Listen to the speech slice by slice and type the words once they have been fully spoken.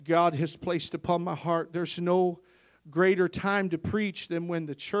God has placed upon my heart. There's no greater time to preach than when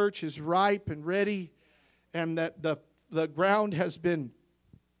the church is ripe and ready, and that the ground has been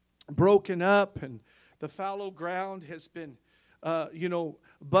broken up and the fallow ground has been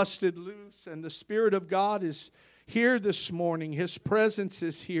busted loose, and the Spirit of God is here this morning. His presence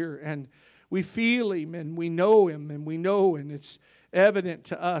is here, and we feel Him, and we know Him, and it's evident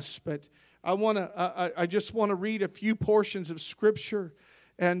to us. But I just want to read a few portions of Scripture,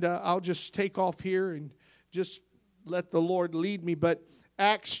 and I'll just take off here and just let the Lord lead me. But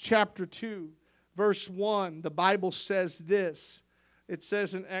Acts chapter 2, verse 1, the Bible says this. It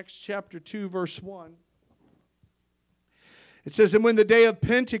says in Acts chapter 2, verse 1, it says, "And when the day of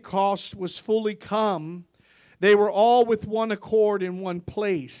Pentecost was fully come, they were all with one accord in one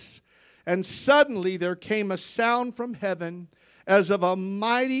place. And suddenly there came a sound from heaven as of a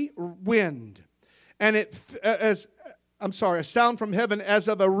mighty wind, and a sound from heaven as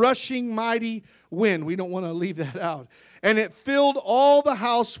of a rushing mighty wind." We don't want to leave that out. "And it filled all the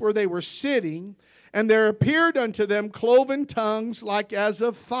house where they were sitting, and there appeared unto them cloven tongues like as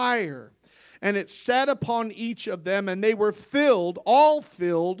of fire. And it sat upon each of them, and they were all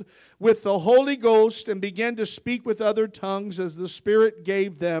filled with the Holy Ghost, and began to speak with other tongues as the Spirit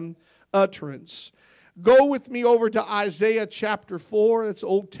gave them utterance." Go with me over to Isaiah chapter 4. That's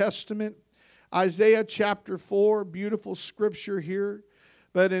Old Testament. Isaiah chapter 4, beautiful scripture here.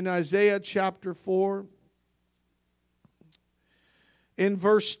 But in Isaiah chapter 4, in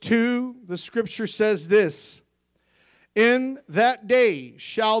verse 2, the scripture says this: "In that day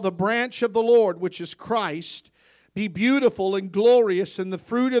shall the branch of the Lord, which is Christ, be beautiful and glorious, and the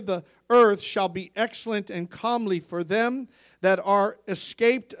fruit of the earth shall be excellent and comely for them that are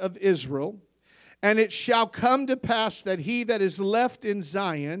escaped of Israel. And it shall come to pass that he that is left in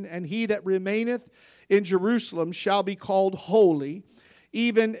Zion, and he that remaineth in Jerusalem, shall be called holy,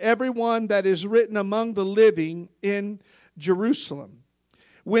 even every one that is written among the living in Jerusalem.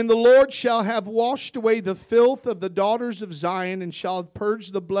 When the Lord shall have washed away the filth of the daughters of Zion, and shall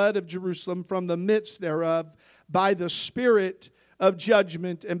purge the blood of Jerusalem from the midst thereof, by the spirit of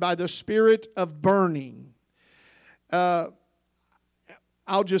judgment and by the spirit of burning."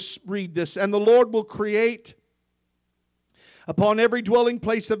 I'll just read this. "And the Lord will create upon every dwelling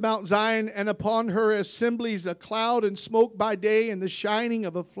place of Mount Zion, and upon her assemblies, a cloud and smoke by day, and the shining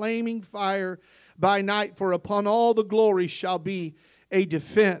of a flaming fire by night. For upon all the glory shall be a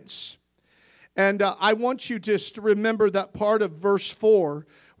defense." And I want you just to remember that part of verse 4,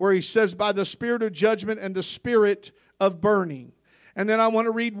 where he says, "by the spirit of judgment and the spirit of burning." And then I want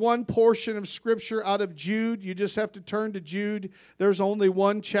to read one portion of Scripture out of Jude. You just have to turn to Jude. There's only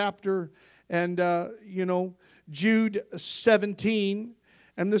one chapter. And, Jude 17.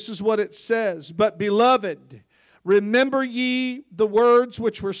 And this is what it says: "But beloved, remember ye the words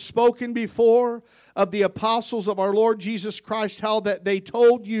which were spoken before of the apostles of our Lord Jesus Christ, how that they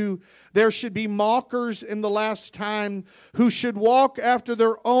told you there should be mockers in the last time, who should walk after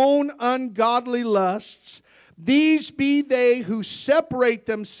their own ungodly lusts. These be they who separate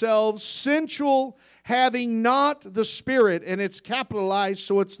themselves, sensual, having not the Spirit." And it's capitalized,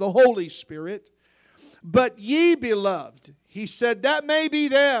 so it's the Holy Spirit. "But ye, beloved," he said, that may be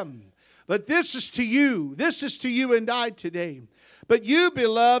them, but this is to you. This is to you and I today. "But you,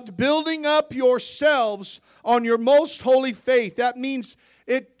 beloved, building up yourselves on your most holy faith." That means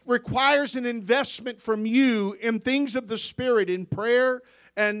it requires an investment from you in things of the Spirit, in prayer,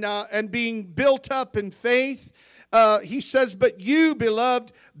 and being built up in faith. He says, "But you,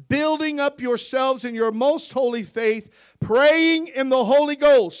 beloved, building up yourselves in your most holy faith, praying in the Holy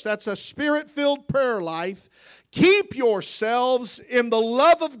Ghost." That's a Spirit-filled prayer life. "Keep yourselves in the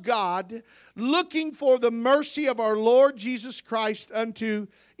love of God, looking for the mercy of our Lord Jesus Christ unto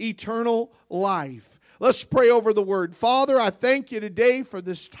eternal life." Let's pray over the Word. Father, I thank you today for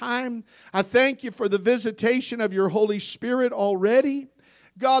this time. I thank you for the visitation of your Holy Spirit already.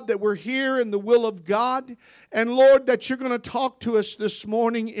 God, that we're here in the will of God. And Lord, that you're going to talk to us this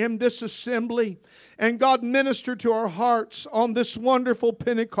morning in this assembly. And God, minister to our hearts on this wonderful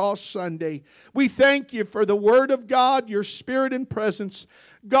Pentecost Sunday. We thank you for the Word of God, your Spirit and presence.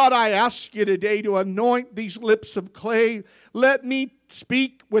 God, I ask you today to anoint these lips of clay. Let me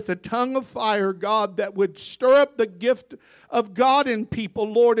speak with a tongue of fire, God, that would stir up the gift of God in people,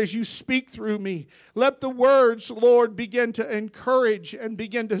 Lord, as you speak through me. Let the words, Lord, begin to encourage and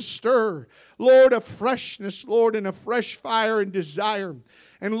begin to stir, Lord, a freshness, Lord, and a fresh fire and desire.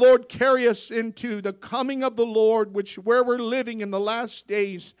 And Lord, carry us into the coming of the Lord, where we're living in the last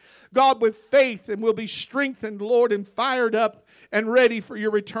days, God, with faith, and we'll be strengthened, Lord, and fired up and ready for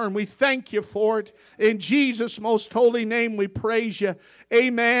your return. We thank you for it. In Jesus' most holy name we praise you.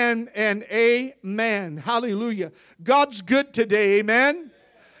 Amen and amen. Hallelujah. God's good today. Amen.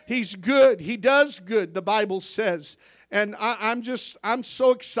 He's good. He does good, the Bible says. And I'm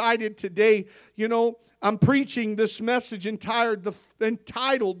so excited today. You know, I'm preaching this message entitled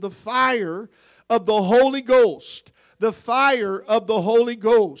The Fire of the Holy Ghost. The Fire of the Holy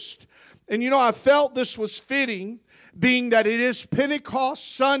Ghost. And you know, I felt this was fitting, being that it is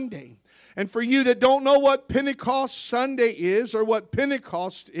Pentecost Sunday. And for you that don't know what Pentecost Sunday is, or what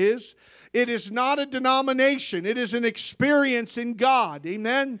Pentecost is, it is not a denomination. It is an experience in God.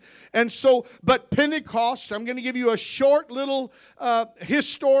 Amen? And so, but Pentecost, I'm going to give you a short little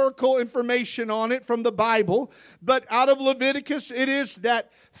historical information on it from the Bible. But out of Leviticus, it is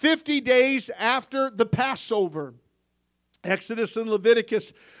that 50 days after the Passover. Exodus and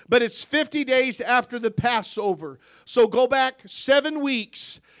Leviticus. But it's 50 days after the Passover. So go back 7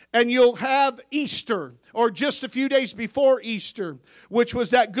 weeks. And you'll have Easter, or just a few days before Easter, which was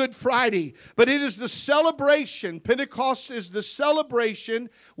that Good Friday. But it is the celebration. Pentecost is the celebration,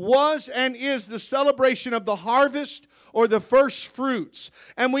 was and is the celebration of the harvest or the first fruits.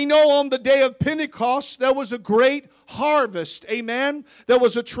 And we know on the day of Pentecost, there was a great harvest. Amen? There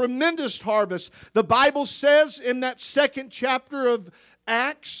was a tremendous harvest. The Bible says in that second chapter of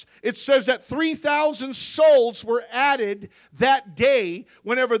Acts, it says that 3,000 souls were added that day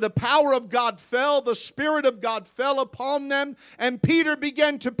whenever the power of God fell, the Spirit of God fell upon them, and Peter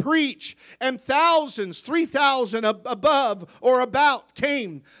began to preach, and thousands, 3,000 above or about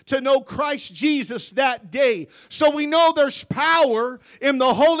came to know Christ Jesus that day. So we know there's power in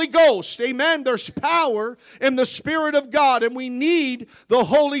the Holy Ghost. Amen. There's power in the Spirit of God, and we need the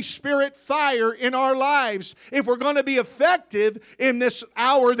Holy Spirit fire in our lives if we're going to be effective in this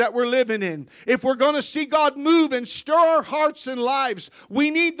hour that we're living in. If we're going to see God move and stir our hearts and lives, we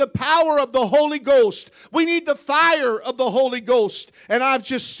need the power of the Holy Ghost. We need the fire of the Holy Ghost. And I've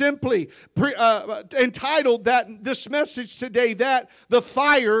just simply entitled this message today, that the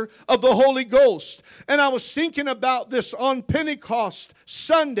fire of the Holy Ghost. And I was thinking about this on Pentecost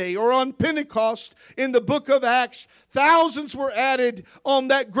Sunday, or on Pentecost in the book of Acts. Thousands were added on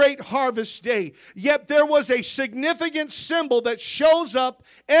that great harvest day. Yet there was a significant symbol that shows up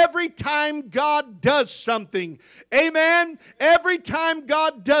every time God does something. Amen? Every time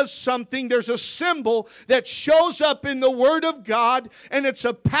God does something, there's a symbol that shows up in the Word of God, and it's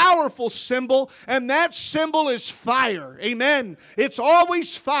a powerful symbol, and that symbol is fire. Amen? It's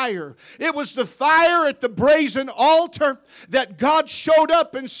always fire. It was the fire at the brazen altar that God showed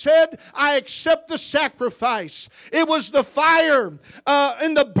up and said, I accept the sacrifice. It was the fire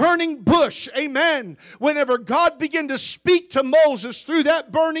in the burning bush. Amen. Whenever God began to speak to Moses through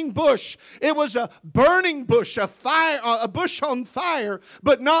that burning bush, it was a burning bush, a bush on fire,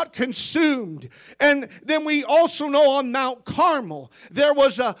 but not consumed. And then we also know on Mount Carmel, there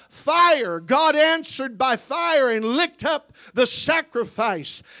was a fire. God answered by fire and licked up the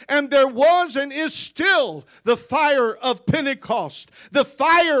sacrifice. And there was and is still the fire of Pentecost, the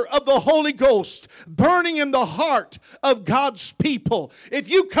fire of the Holy Ghost, burning in the heart of God's people. If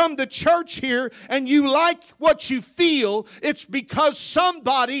you come to church here and you like what you feel, it's because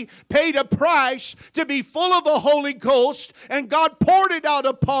somebody paid a price to be full of the Holy Ghost, and God poured it out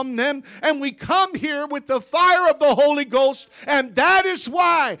upon them, and we come here with the fire of the Holy Ghost, and that is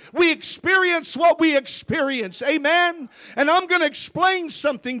why we experience what we experience. Amen? And I'm going to explain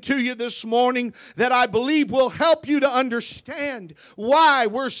something to you this morning that I believe will help you to understand why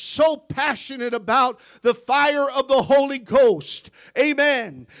we're so passionate about the fire of the Holy Ghost.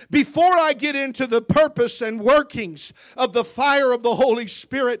 Amen. Before I get into the purpose and workings of the fire of the Holy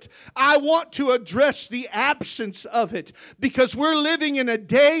Spirit, I want to address the absence of it, because we're living in a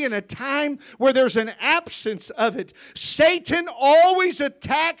day and a time where there's an absence of it. Satan always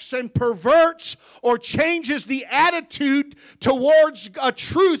attacks and perverts or changes the attitude towards a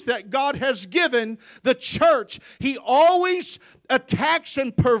truth that God has given the church. He always attacks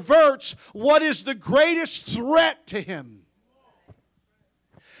and perverts what is the greatest threat to him.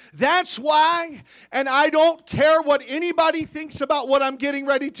 That's why, and I don't care what anybody thinks about what I'm getting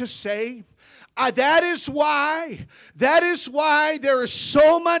ready to say, that is why there is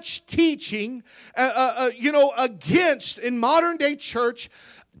so much teaching, against, in modern day church,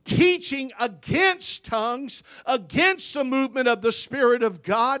 teaching against tongues, against the movement of the Spirit of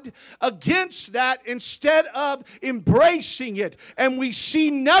God, against that instead of embracing it. And we see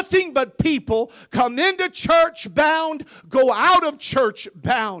nothing but people come into church bound, go out of church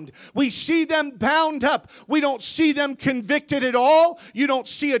bound. We see them bound up. We don't see them convicted at all. You don't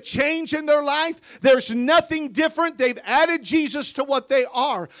see a change in their life. There's nothing different. They've added Jesus to what they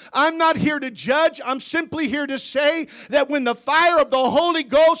are. I'm not here to judge. I'm simply here to say that when the fire of the Holy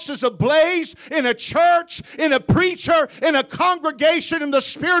Ghost is ablaze in a church, in a preacher, in a congregation, and the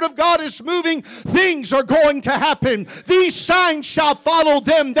Spirit of God is moving, things are going to happen. These signs shall follow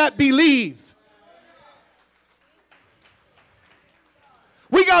them that believe.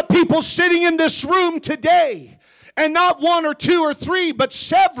 We got people sitting in this room today, and not one or two or three, but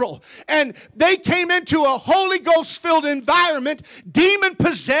several. And they came into a Holy Ghost-filled environment,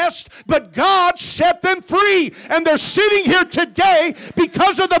 demon-possessed, but God set them free. And they're sitting here today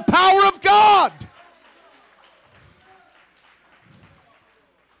because of the power of God.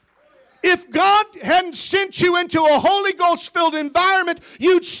 If God hadn't sent you into a Holy Ghost-filled environment,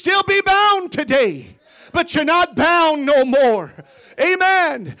 you'd still be bound today. But you're not bound no more.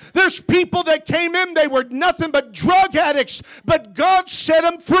 Amen. There's people that came in, they were nothing but drug addicts, but God set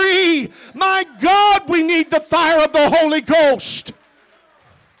them free. My God, we need the fire of the Holy Ghost.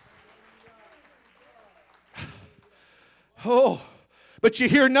 Oh, but you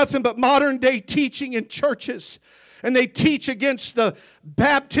hear nothing but modern day teaching in churches. And they teach against the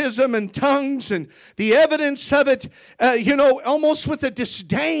baptism and tongues and the evidence of it, almost with a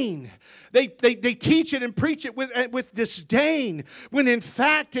disdain. They teach it and preach it with disdain, when in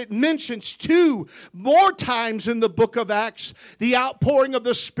fact it mentions 2 more times in the book of Acts the outpouring of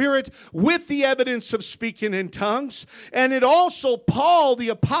the Spirit with the evidence of speaking in tongues. And it also, Paul the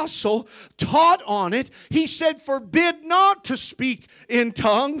apostle taught on it. He said, forbid not to speak in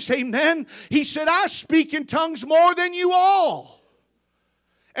tongues. Amen. He said, I speak in tongues more than you all.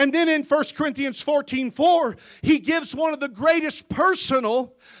 And then in 1 Corinthians 14:4, he gives one of the greatest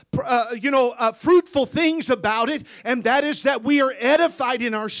personal, fruitful things about it, and that is that we are edified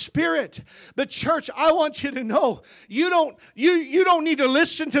in our spirit. But church, I want you to know, you don't need to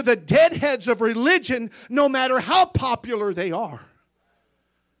listen to the deadheads of religion, no matter how popular they are.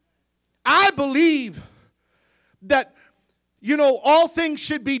 I believe that, all things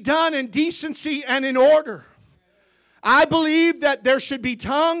should be done in decency and in order. I believe that there should be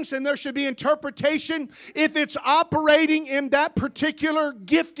tongues and there should be interpretation if it's operating in that particular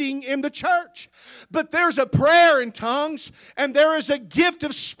gifting in the church. But there's a prayer in tongues, and there is a gift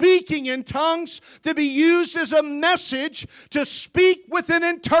of speaking in tongues to be used as a message to speak with an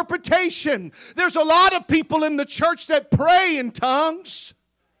interpretation. There's a lot of people in the church that pray in tongues.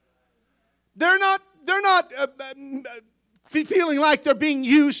 They're not feeling like they're being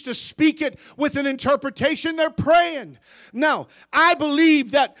used to speak it with an interpretation. They're praying. Now, I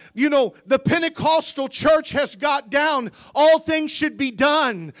believe that, the Pentecostal church has got down, all things should be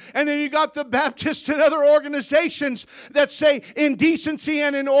done. And then you got the Baptists and other organizations that say in decency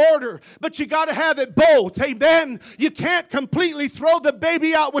and in order. But you got to have it both. Amen. You can't completely throw the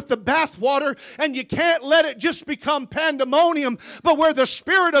baby out with the bathwater, and you can't let it just become pandemonium. But where the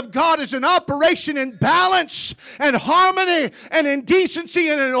Spirit of God is in operation in balance and harmony and in decency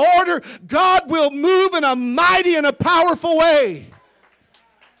and in order, God will move in a mighty and a powerful way.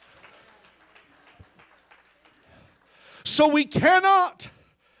 So we cannot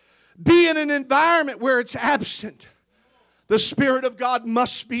be in an environment where it's absent. The Spirit of God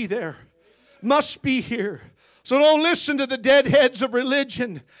must be there, must be here. So don't listen to the deadheads of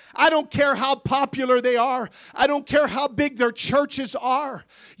religion. I don't care how popular they are. I don't care how big their churches are.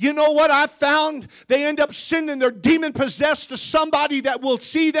 You know what I found? They end up sending their demon-possessed to somebody that will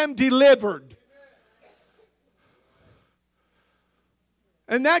see them delivered.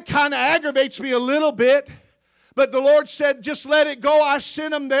 And that kind of aggravates me a little bit. But the Lord said, just let it go. I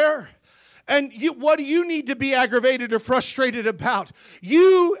sent them there. And what do you need to be aggravated or frustrated about?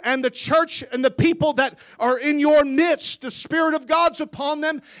 You and the church and the people that are in your midst, the Spirit of God's upon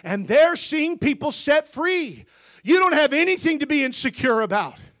them, and they're seeing people set free. You don't have anything to be insecure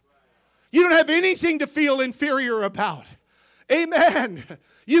about. You don't have anything to feel inferior about. Amen.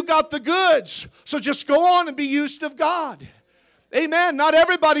 You got the goods. So just go on and be used of God. Amen. Not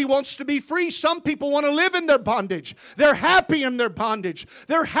everybody wants to be free. Some people want to live in their bondage. They're happy in their bondage.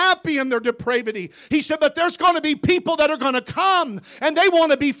 They're happy in their depravity. He said, but there's going to be people that are going to come and they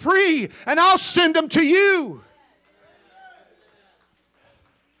want to be free, and I'll send them to you.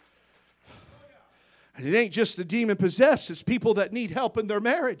 And it ain't just the demon-possessed. It's people that need help in their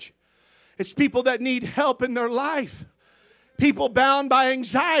marriage. It's people that need help in their life. People bound by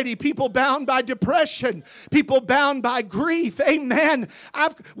anxiety, people bound by depression, people bound by grief. Amen.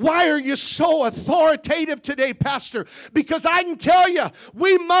 Why are you so authoritative today, Pastor? Because I can tell you,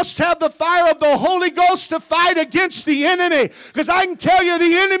 we must have the fire of the Holy Ghost to fight against the enemy. Because I can tell you,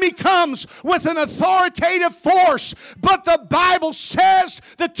 the enemy comes with an authoritative force. But the Bible says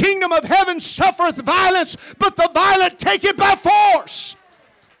the kingdom of heaven suffereth violence, but the violent take it by force.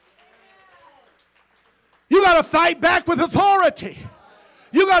 You got to fight back with authority.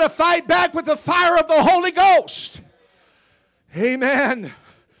 You got to fight back with the fire of the Holy Ghost. Amen.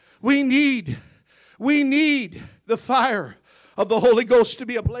 We need the fire of the Holy Ghost to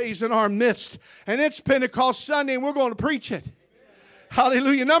be ablaze in our midst. And it's Pentecost Sunday, and we're going to preach it.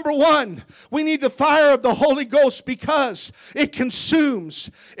 Hallelujah. Number one, we need the fire of the Holy Ghost because it consumes.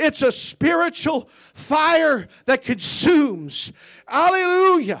 It's a spiritual fire that consumes.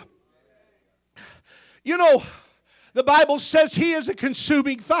 Hallelujah. You know, the Bible says He is a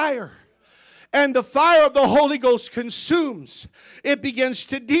consuming fire. And the fire of the Holy Ghost consumes. It begins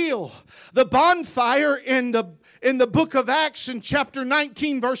to deal. The bonfire in the book of Acts in chapter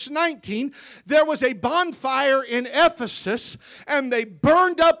 19, verse 19, there was a bonfire in Ephesus, and they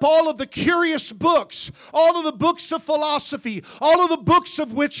burned up all of the curious books, all of the books of philosophy, all of the books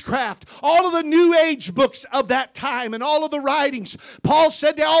of witchcraft, all of the New Age books of that time, and all of the writings. Paul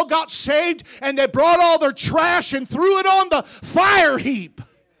said they all got saved, and they brought all their trash and threw it on the fire heap.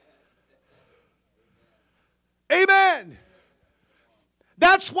 Amen.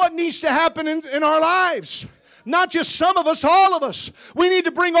 That's what needs to happen in our lives. Not just some of us, all of us. We need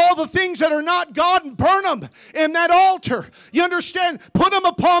to bring all the things that are not God and burn them in that altar. You understand? Put them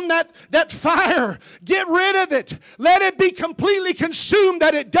upon that fire. Get rid of it. Let it be completely consumed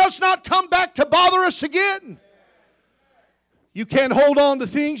that it does not come back to bother us again. You can't hold on to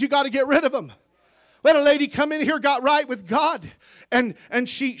things. You got to get rid of them. We had a lady come in here, got right with God, and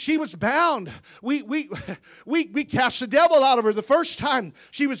she was bound. We cast the devil out of her the first time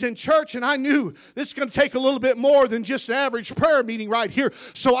she was in church, and I knew this is going to take a little bit more than just an average prayer meeting right here.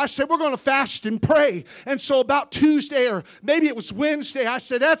 So I said, we're going to fast and pray. And so about Tuesday, or maybe it was Wednesday, I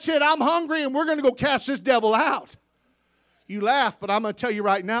said, that's it, I'm hungry, and we're going to go cast this devil out. You laugh, but I'm going to tell you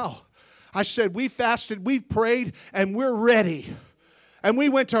right now. I said, we fasted, we've prayed, and we're ready. And we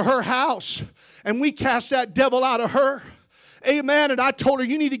went to her house, and we cast that devil out of her. Amen. And I told her,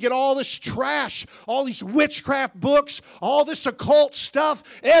 you need to get all this trash, all these witchcraft books, all this occult stuff,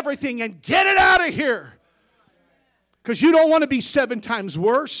 everything, and get it out of here. Because you don't want to be 7 times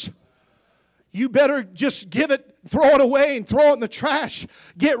worse. You better just give it, throw it away, and throw it in the trash.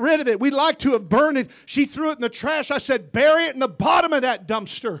 Get rid of it. We'd like to have burned it. She threw it in the trash. I said, bury it in the bottom of that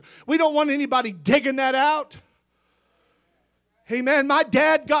dumpster. We don't want anybody digging that out. Amen. My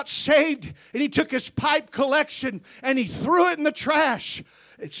dad got saved, and he took his pipe collection, and he threw it in the trash.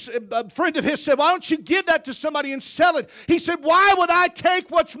 A friend of his said, why don't you give that to somebody and sell it? He said, why would I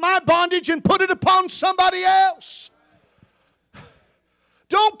take what's my bondage and put it upon somebody else?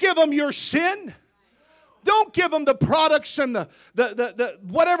 Don't give them your sin. Don't give them the products and the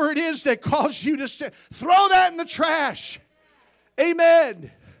whatever it is that caused you to sin. Throw that in the trash. Amen.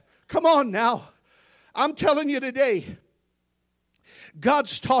 Come on now. I'm telling you today,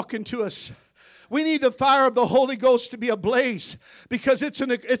 God's talking to us. We need the fire of the Holy Ghost to be ablaze because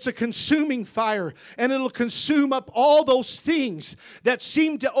it's a consuming fire, and it'll consume up all those things that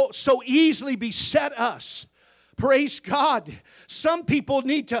seem to so easily beset us. Praise God. Some people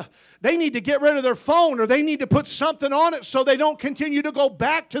need to get rid of their phone, or they need to put something on it so they don't continue to go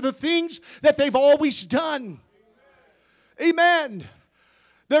back to the things that they've always done. Amen.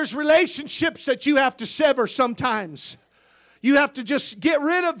 There's relationships that you have to sever sometimes. You have to just get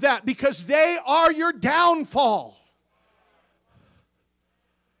rid of that because they are your downfall.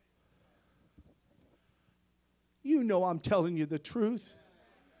 You know I'm telling you the truth.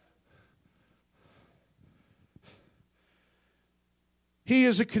 He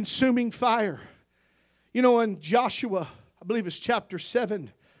is a consuming fire. You know, in Joshua, I believe it's chapter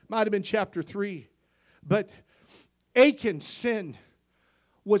 7, might have been chapter 3, but Achan's sin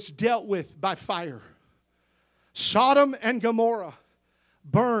was dealt with by fire. Sodom and Gomorrah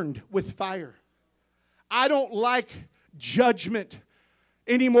burned with fire. I don't like judgment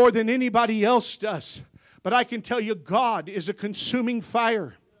any more than anybody else does. But I can tell you God is a consuming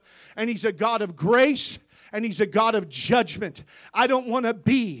fire. And He's a God of grace, and He's a God of judgment. I don't want to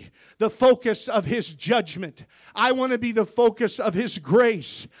be the focus of His judgment. I want to be the focus of His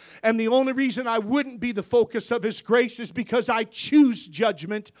grace. And the only reason I wouldn't be the focus of His grace is because I choose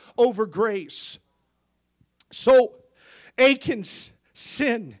judgment over grace. So Achan's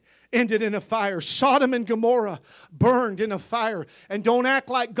sin ended in a fire. Sodom and Gomorrah burned in a fire. And don't act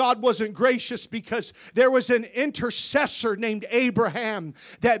like God wasn't gracious, because there was an intercessor named Abraham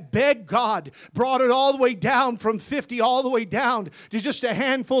that begged God, brought it all the way down from 50 all the way down to just a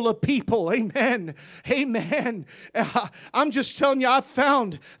handful of people. Amen. Amen. I'm just telling you, I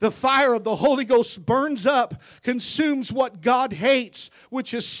found the fire of the Holy Ghost burns up, consumes what God hates,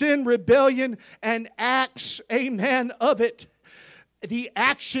 which is sin, rebellion, and acts, amen, of it. The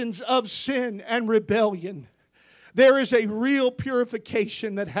actions of sin and rebellion. There is a real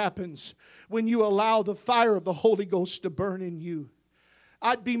purification that happens when you allow the fire of the Holy Ghost to burn in you.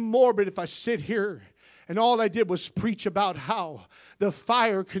 I'd be morbid if I sit here and all I did was preach about how the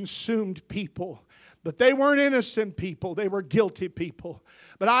fire consumed people. But they weren't innocent people. They were guilty people.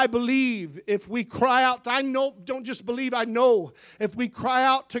 But I believe if we cry out, I know, don't just believe, I know. If we cry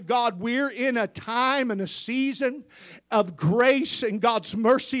out to God, we're in a time and a season of grace and God's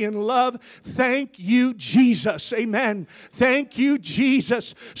mercy and love. Thank you, Jesus. Amen. Thank you,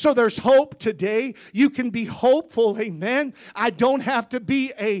 Jesus. So there's hope today. You can be hopeful. Amen. I don't have to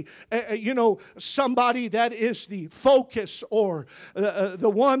be somebody that is the focus or the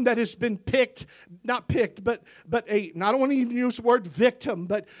one that has been picked, not picked, but I don't want to even use the word victim,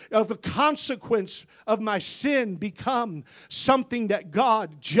 but of a consequence of my sin become something that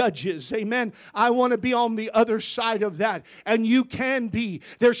God judges. Amen. I want to be on the other side of that. And you can be.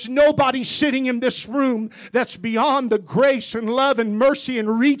 There's nobody sitting in this room that's beyond the grace and love and mercy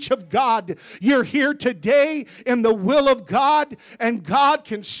and reach of God. You're here today in the will of God, and God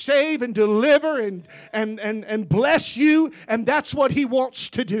can save and deliver and bless you, and that's what He wants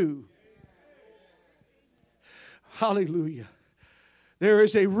to do. Hallelujah. There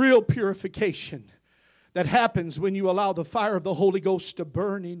is a real purification that happens when you allow the fire of the Holy Ghost to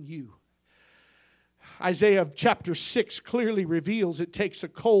burn in you. Isaiah chapter 6 clearly reveals it takes a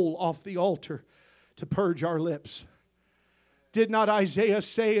coal off the altar to purge our lips. Did not Isaiah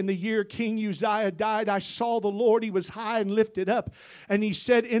say, in the year King Uzziah died, I saw the Lord, He was high and lifted up. And he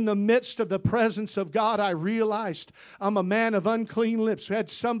said, in the midst of the presence of God, I realized I'm a man of unclean lips. We had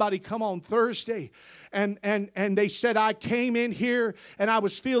somebody come on Thursday, and they said, I came in here and I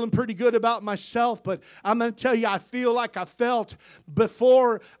was feeling pretty good about myself, but I'm going to tell you, I feel like I felt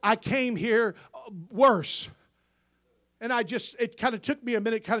before I came here worse. And it kind of took me a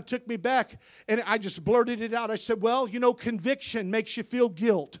minute, kind of took me back, and I just blurted it out. I said, well, conviction makes you feel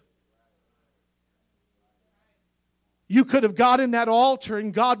guilt. You could have got in that altar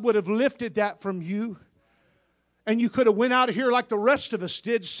and God would have lifted that from you. And you could have went out of here like the rest of us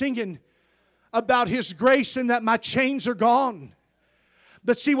did, singing about His grace and that my chains are gone.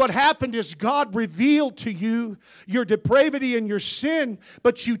 But see, what happened is God revealed to you your depravity and your sin,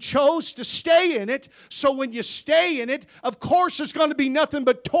 but you chose to stay in it. So when you stay in it, of course, there's going to be nothing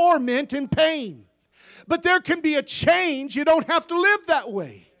but torment and pain. But there can be a change. You don't have to live that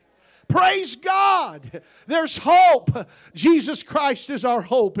way. Praise God. There's hope. Jesus Christ is our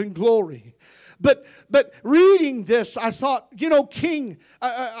hope and glory. But reading this, I thought,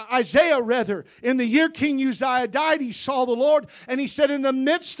 Isaiah, in the year King Uzziah died, he saw the Lord, and he said, in the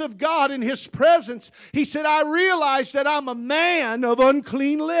midst of God, in His presence, he said, I realize that I'm a man of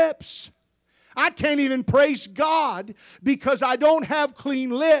unclean lips. I can't even praise God because I don't have clean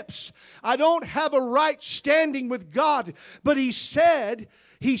lips. I don't have a right standing with God. But He said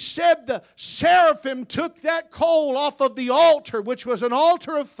the seraphim took that coal off of the altar, which was an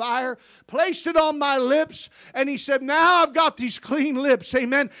altar of fire, placed it on my lips, and He said, now I've got these clean lips,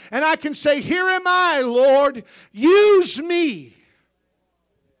 amen, and I can say, here am I, Lord, use me.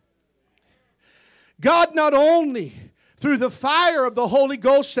 God not only, through the fire of the Holy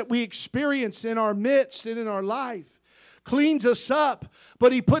Ghost that we experience in our midst and in our life, cleans us up,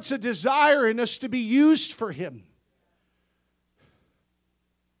 but He puts a desire in us to be used for Him.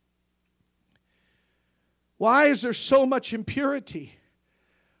 Why is there so much impurity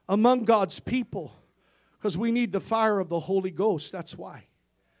among God's people? Because we need the fire of the Holy Ghost. That's why.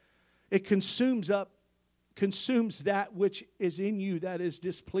 It consumes that which is in you that is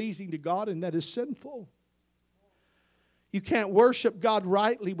displeasing to God and that is sinful. You can't worship God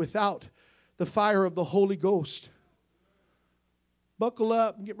rightly without the fire of the Holy Ghost. Buckle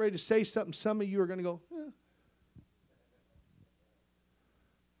up and get ready to say something. Some of you are going to go,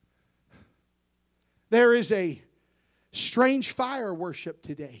 There is a strange fire worship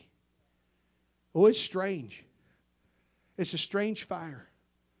today. Oh, it's strange. It's a strange fire.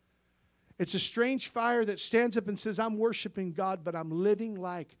 It's a strange fire that stands up and says, I'm worshiping God, but I'm living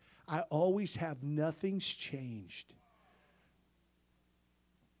like I always have. Nothing's changed.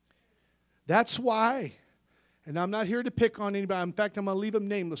 That's why And I'm not here to pick on anybody. In fact, I'm going to leave them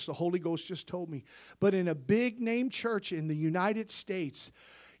nameless. The Holy Ghost just told me. But in a big name church in the United States,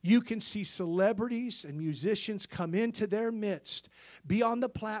 you can see celebrities and musicians come into their midst, be on the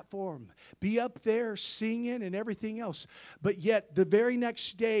platform, be up there singing and everything else. But yet the very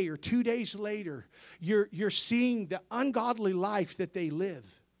next day or 2 days later, you're seeing the ungodly life that they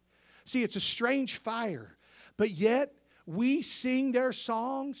live. See, it's a strange fire. But yet we sing their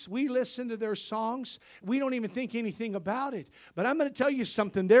songs. We listen to their songs. We don't even think anything about it. But I'm going to tell you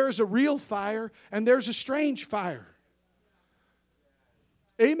something. There is a real fire and there's a strange fire.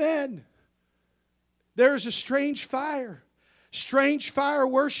 Amen. There's a strange fire. Strange fire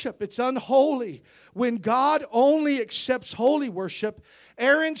worship. It's unholy. When God only accepts holy worship,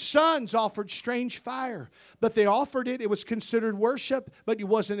 Aaron's sons offered strange fire. But they offered it. It was considered worship, but it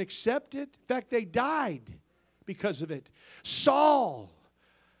wasn't accepted. In fact, they died because of it. Saul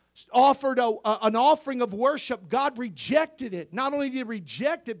offered an offering of worship. God rejected it. Not only did he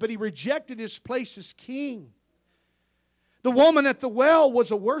reject it, but he rejected his place as king. The woman at the well was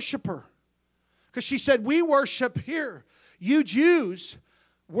a worshiper because she said, we worship here. You Jews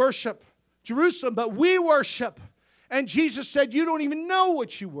worship Jerusalem, but we worship. And Jesus said, you don't even know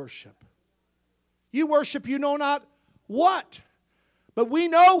what you worship. You worship, you know not what. But we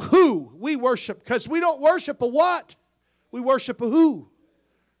know who we worship because we don't worship a what. We worship a who.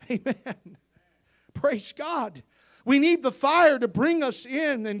 Amen. Praise God. We need the fire to bring us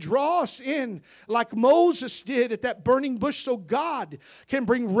in and draw us in like Moses did at that burning bush so God can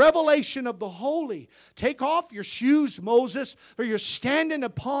bring revelation of the holy. Take off your shoes, Moses, for you're standing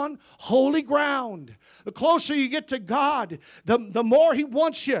upon holy ground. The closer you get to God, the more He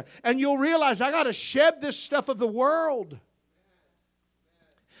wants you. And you'll realize, I got to shed this stuff of the world.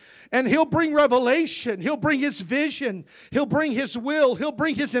 And He'll bring revelation. He'll bring His vision. He'll bring His will. He'll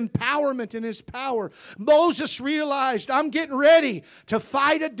bring His empowerment and His power. Moses realized, I'm getting ready to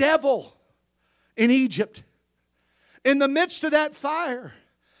fight a devil in Egypt. In the midst of that fire,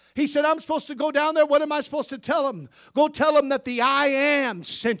 he said, I'm supposed to go down there. What am I supposed to tell him? Go tell him that the I am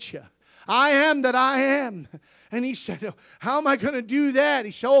sent you. I am that I am. And he said, how am I going to do that?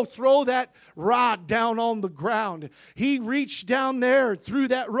 He said, throw that rod down on the ground. He reached down there, threw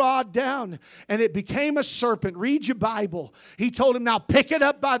that rod down, and it became a serpent. Read your Bible. He told him, now pick it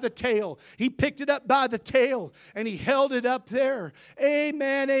up by the tail. He picked it up by the tail, and he held it up there.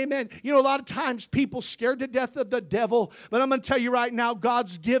 Amen, amen. You know, a lot of times people scared to death of the devil, but I'm going to tell you right now,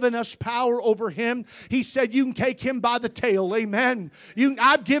 God's given us power over him. He said, you can take him by the tail. Amen.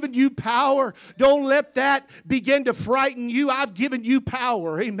 I've given you power. Don't let that begin to frighten you. I've given you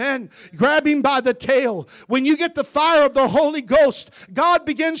power. Amen. Grab him by the tail. When you get the fire of the Holy Ghost, God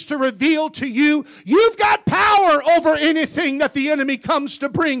begins to reveal to you, you've got power over anything that the enemy comes to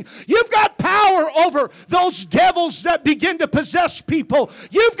bring. You've got power over those devils that begin to possess people.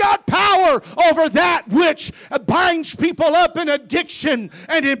 You've got power over that which binds people up in addiction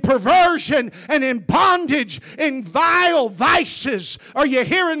and in perversion and in bondage, in vile vices. Are you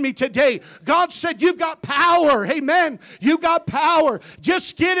hearing me today? God said you've got power. Amen. You got power.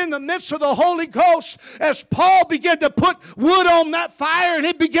 Just get in the midst of the Holy Ghost. As Paul began to put wood on that fire and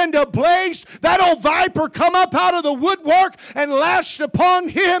it began to blaze, that old viper come up out of the woodwork and lashed upon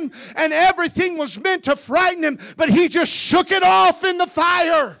him, and everything was meant to frighten him, but he just shook it off in the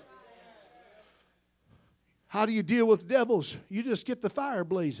fire. How do you deal with devils? You just get the fire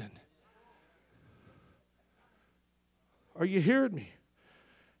blazing. Are you hearing me?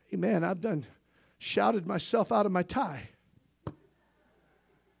 Amen. I've shouted myself out of my tie. Just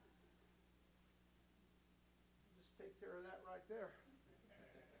take care of that right there.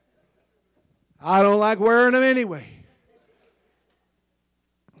 I don't like wearing them anyway.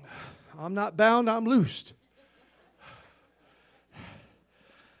 I'm not bound, I'm loosed.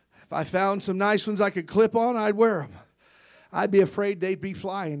 If I found some nice ones I could clip on, I'd wear them. I'd be afraid they'd be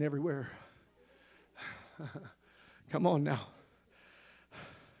flying everywhere. Come on now.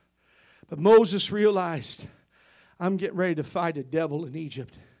 But Moses realized, I'm getting ready to fight a devil in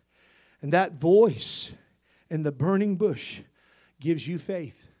Egypt. And that voice in the burning bush gives you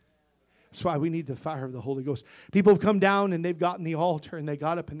faith. That's why we need the fire of the Holy Ghost. People have come down and they've gotten the altar and they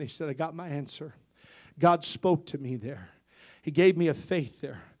got up and they said, I got my answer. God spoke to me there. He gave me a faith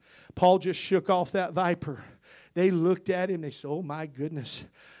there. Paul just shook off that viper. They looked at him. They said, oh my goodness.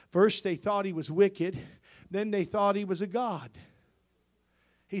 First they thought he was wicked. Then they thought he was a god.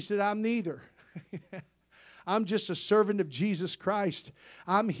 He said, I'm neither. I'm just a servant of Jesus Christ.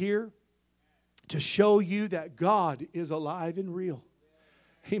 I'm here to show you that God is alive and real.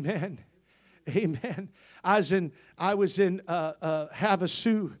 Amen. Amen. I was in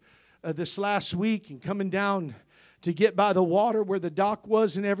Havasu this last week and coming down to get by the water where the dock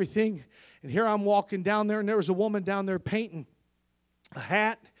was and everything. And here I'm walking down there, and there was a woman down there painting a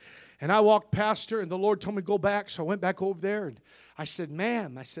hat. And I walked past her, and the Lord told me to go back. So I went back over there, and I said,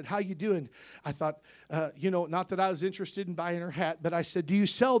 ma'am, I said, how you doing? I thought, not that I was interested in buying her hat, but I said, do you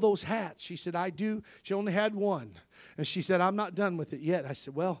sell those hats? She said, I do. She only had one. And she said, I'm not done with it yet. I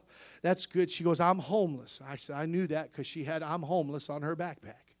said, well, that's good. She goes, I'm homeless. I said, I knew that because she had I'm homeless on her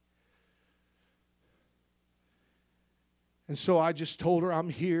backpack. And so I just told her I'm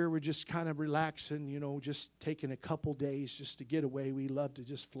here. We're just kind of relaxing, just taking a couple days just to get away. We love to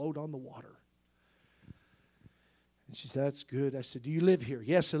just float on the water. And she said, that's good. I said, do you live here?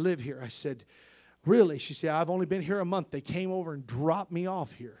 Yes, I live here. I said, really? She said, I've only been here a month. They came over and dropped me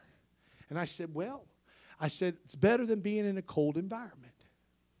off here. And I said, well, it's better than being in a cold environment.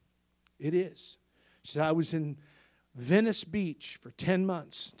 It is. She said, I was in Venice Beach for 10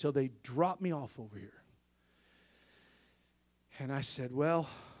 months until they dropped me off over here. And I said, well,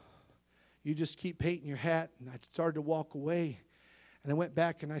 you just keep painting your hat. And I started to walk away. And I went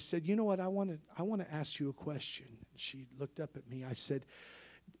back and I said, you know what, I want to ask you a question. And she looked up at me. I said,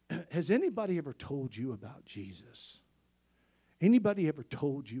 has anybody ever told you about Jesus? Anybody ever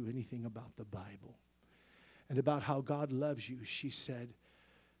told you anything about the Bible and about how God loves you? She said,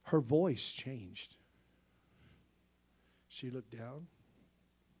 her voice changed. She looked down.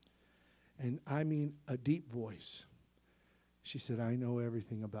 And I mean a deep voice. She said, I know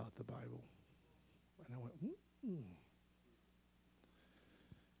everything about the Bible. And I went,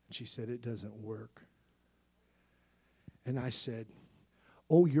 She said, it doesn't work. And I said,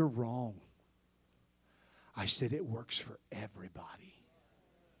 oh, you're wrong. I said, it works for everybody.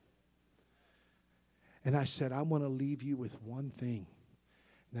 And I said, I want to leave you with one thing.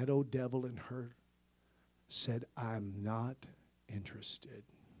 And that old devil in her said, I'm not interested.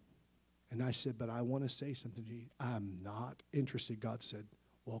 And I said, but I want to say something to you. I'm not interested. God said,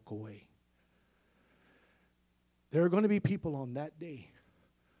 walk away. There are going to be people on that day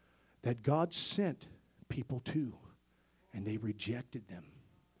that God sent people to, and they rejected them.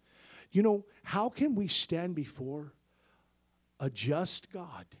 How can we stand before a just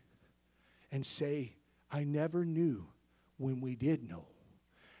God and say, I never knew when we did know.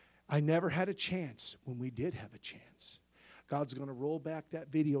 I never had a chance when we did have a chance. God's going to roll back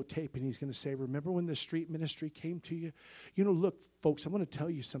that videotape and he's going to say, remember when the street ministry came to you? Look, folks, I'm going to tell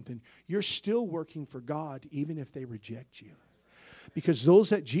you something. You're still working for God even if they reject you. Because those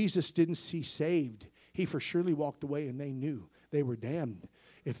that Jesus didn't see saved, he for surely walked away and they knew they were damned.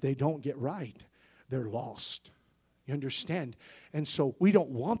 If they don't get right, they're lost. You understand? And so we don't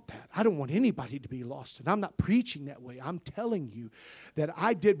want that. I don't want anybody to be lost. And I'm not preaching that way. I'm telling you that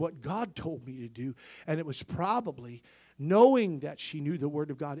I did what God told me to do. And it was probably knowing that she knew the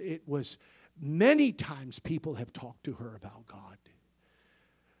Word of God. It was many times people have talked to her about God.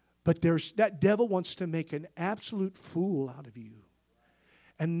 But that devil wants to make an absolute fool out of you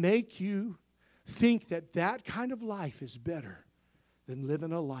and make you think that kind of life is better than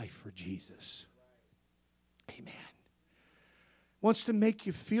living a life for Jesus. Amen. Wants to make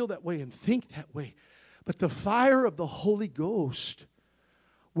you feel that way and think that way. But the fire of the Holy Ghost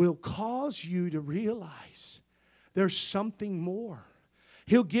will cause you to realize there's something more.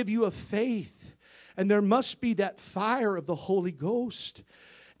 He'll give you a faith. And there must be that fire of the Holy Ghost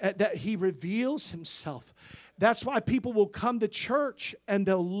that He reveals Himself. That's why people will come to church and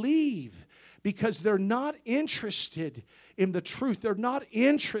they'll leave because they're not interested in the truth. They're not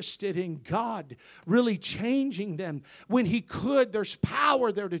interested in God really changing them. When He could, there's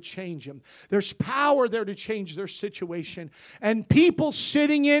power there to change them. There's power there to change their situation. And people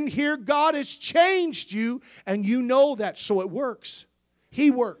sitting in here, God has changed you, and you know that, so it works.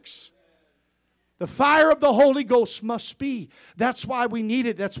 He works. The fire of the Holy Ghost must be. That's why we need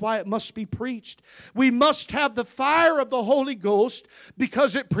it. That's why it must be preached. We must have the fire of the Holy Ghost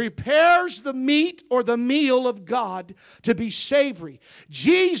because it prepares the meat or the meal of God to be savory.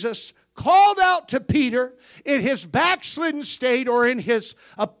 Jesus called out to Peter in his backslidden state or in his,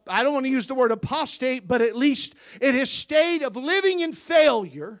 I don't want to use the word apostate, but at least in his state of living in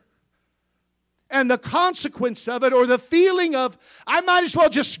failure. And the consequence of it, or the feeling of, I might as well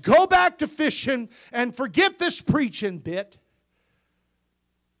just go back to fishing and forget this preaching bit.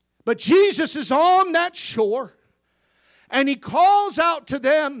 But Jesus is on that shore, and He calls out to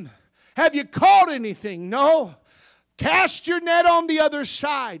them, have you caught anything? No. Cast your net on the other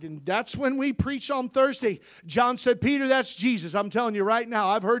side. And that's when we preach on Thursday. John said, Peter, that's Jesus. I'm telling you right now,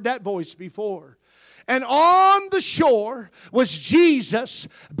 I've heard that voice before. And on the shore was Jesus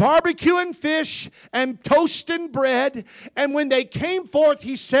barbecuing fish and toasting bread. And when they came forth,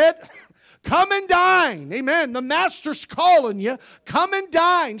 he said, come and dine. Amen. The Master's calling you. Come and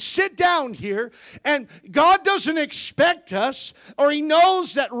dine. Sit down here. And God doesn't expect us, or He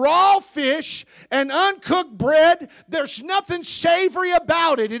knows that raw fish and uncooked bread, there's nothing savory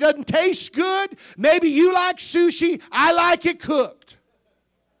about it. It doesn't taste good. Maybe you like sushi. I like it cooked.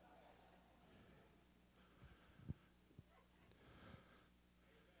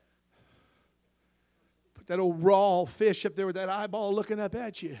 Put that old raw fish up there with that eyeball looking up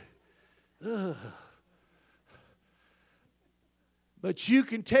at you. Ugh. But you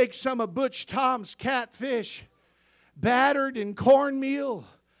can take some of Butch Tom's catfish, battered in cornmeal,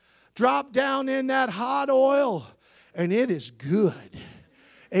 drop down in that hot oil, and it is good.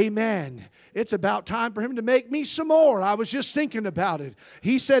 Amen. It's about time for him to make me some more. I was just thinking about it.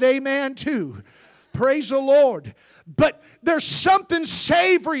 He said amen too. Praise the Lord. But there's something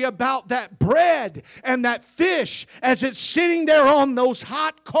savory about that bread and that fish as it's sitting there on those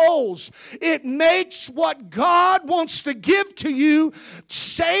hot coals. It makes what God wants to give to you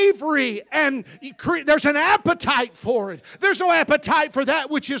savory, and there's an appetite for it. There's no appetite for that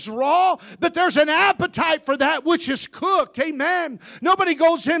which is raw, but there's an appetite for that which is cooked. Amen. Nobody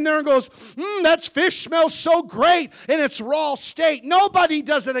goes in there and goes, that fish smells so great in its raw state. Nobody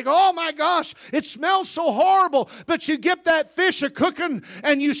does it. They go, oh my gosh, it smells so horrible. But you get that fish a-cooking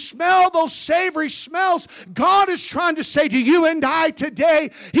and you smell those savory smells. God is trying to say to you and I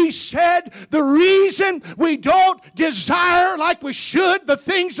today, He said the reason we don't desire like we should the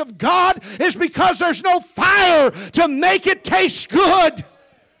things of God is because there's no fire to make it taste good.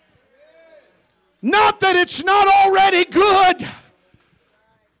 Not that it's not already good,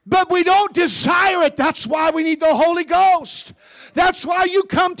 but we don't desire it. That's why we need the Holy Ghost. That's why you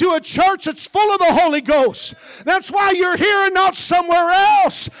come to a church that's full of the Holy Ghost. That's why you're here and not somewhere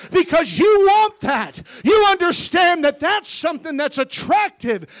else, because you want that. You understand that that's something that's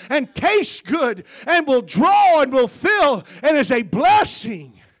attractive and tastes good and will draw and will fill and is a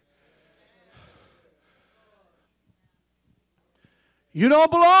blessing. You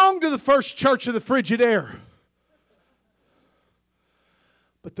don't belong to the first church of the Frigidaire,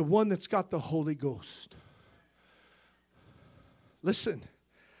 but the one that's got the Holy Ghost. Listen,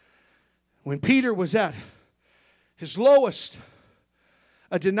 when Peter was at his lowest,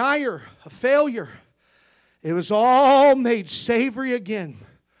 a denier, a failure, it was all made savory again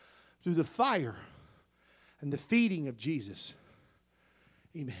through the fire and the feeding of Jesus.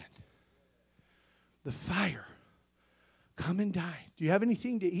 Amen. The fire. Come and dine. Do you have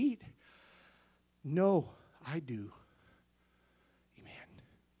anything to eat? No, I do.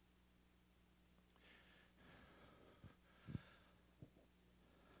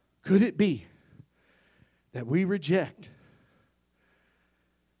 Could it be that we reject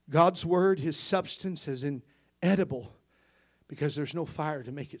God's word, His substance, as inedible because there's no fire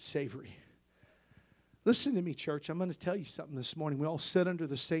to make it savory? Listen to me, church. I'm going to tell you something this morning. We all sit under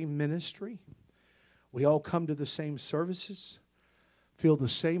the same ministry. We all come to the same services, feel the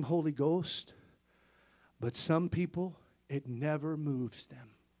same Holy Ghost. But some people, it never moves them.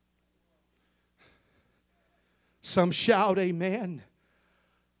 Some shout amen,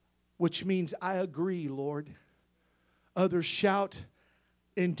 which means I agree, Lord. Others shout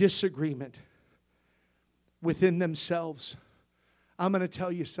in disagreement within themselves. I'm going to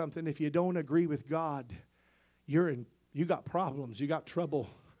tell you something. If you don't agree with God, you got problems. You got trouble.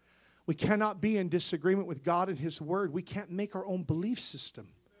 We cannot be in disagreement with God and His Word. We can't make our own belief system.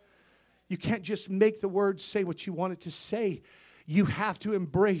 You can't just make the Word say what you want it to say. You have to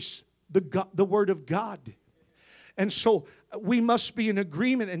embrace the Word of God. And so we must be in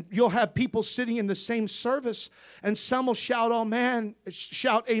agreement, and you'll have people sitting in the same service, and some will shout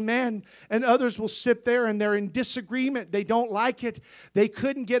amen, and others will sit there and they're in disagreement. They don't like it. They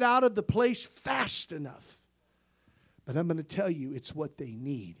couldn't get out of the place fast enough. But I'm going to tell you, it's what they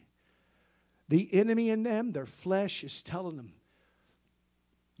need. The enemy in them, their flesh, is telling them,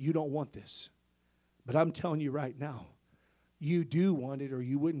 you don't want this. But I'm telling you right now, you do want it, or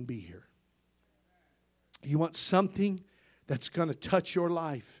you wouldn't be here. You want something that's going to touch your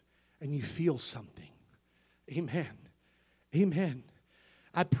life, and you feel something. Amen. Amen.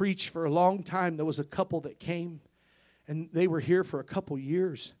 I preached for a long time. There was a couple that came, and they were here for a couple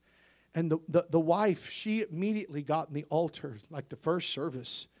years. And the wife, she immediately got in the altar, like the first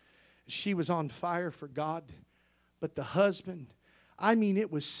service. She was on fire for God. But the husband, I mean,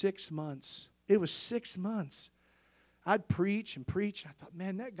 it was 6 months. It was 6 months. I'd preach and preach. I thought,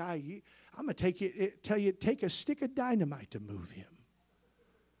 man, that guy, I'm going to tell you, take a stick of dynamite to move him.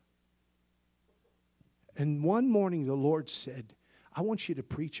 And one morning the Lord said, I want you to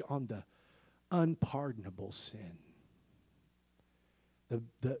preach on the unpardonable sin.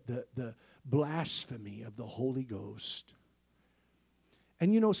 The blasphemy of the Holy Ghost.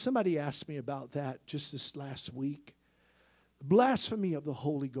 And you know, somebody asked me about that just this last week. Blasphemy of the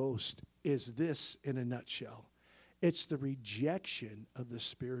Holy Ghost is this in a nutshell. It's the rejection of the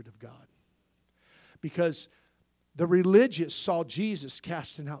Spirit of God. Because the religious saw Jesus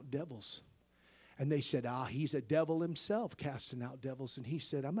casting out devils. And they said, he's a devil himself casting out devils. And he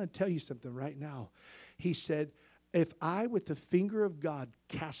said, I'm going to tell you something right now. He said, if I, with the finger of God,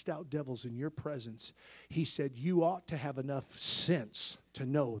 cast out devils in your presence, he said, you ought to have enough sense to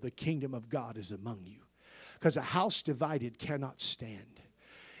know the kingdom of God is among you. Because a house divided cannot stand.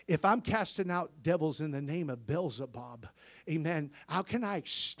 If I'm casting out devils in the name of Beelzebub, amen, how can I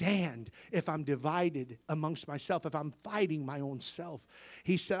stand if I'm divided amongst myself, if I'm fighting my own self?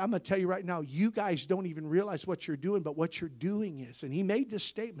 He said, I'm going to tell you right now, you guys don't even realize what you're doing, but what you're doing is. And he made this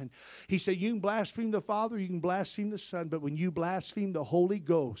statement. He said, you can blaspheme the Father, you can blaspheme the Son, but when you blaspheme the Holy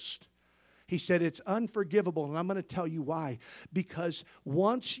Ghost, he said it's unforgivable. And I'm going to tell you why. Because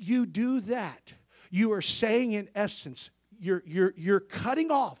once you do that, you are saying in essence, you're cutting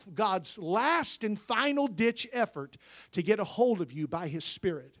off God's last and final ditch effort to get a hold of you by His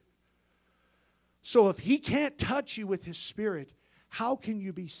Spirit. So if He can't touch you with His Spirit, how can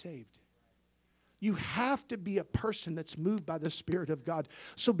you be saved? You have to be a person that's moved by the Spirit of God.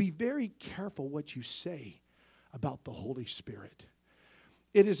 So be very careful what you say about the Holy Spirit.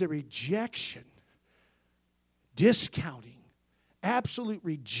 It is a rejection, discounting, absolute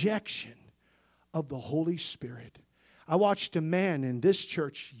rejection of the Holy Spirit. I watched a man in this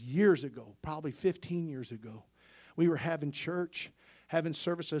church years ago, probably 15 years ago. We were having church, having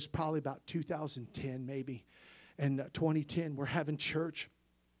services, probably about 2010 maybe, and 2010. We're having church,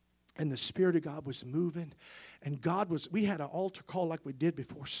 and the Spirit of God was moving. And we had an altar call like we did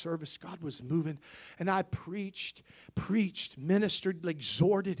before service. God was moving. And I preached, ministered,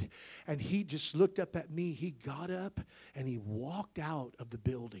 exhorted. And he just looked up at me. He got up and he walked out of the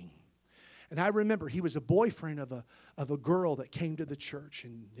building. And I remember he was a boyfriend of a girl that came to the church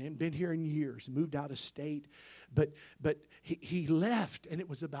and hadn't been here in years, moved out of state. But he left, and it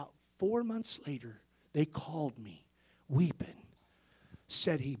was about 4 months later, they called me, weeping,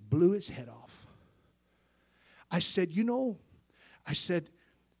 said he blew his head off. I said,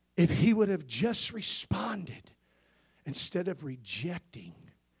 if he would have just responded instead of rejecting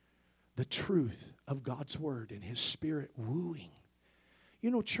the truth of God's word and His Spirit wooing. You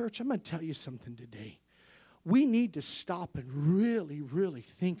know, church, I'm going to tell you something today. We need to stop and really, really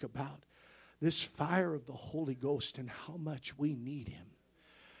think about this fire of the Holy Ghost and how much we need Him.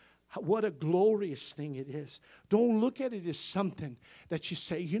 What a glorious thing it is. Don't look at it as something that you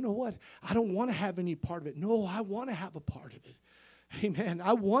say, you know what, I don't want to have any part of it. No, I want to have a part of it. Amen.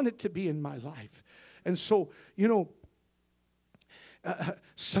 I want it to be in my life. And so, you know,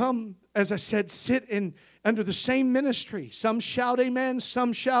 some, as I said, sit under the same ministry. Some shout amen,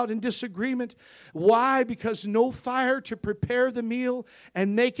 some shout in disagreement. Why? Because no fire to prepare the meal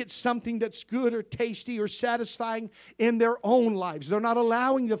and make it something that's good or tasty or satisfying in their own lives. They're not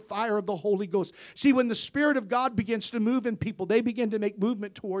allowing the fire of the Holy Ghost. See, when the Spirit of God begins to move in people, they begin to make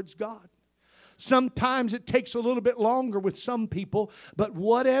movement towards God. Sometimes it takes a little bit longer with some people, but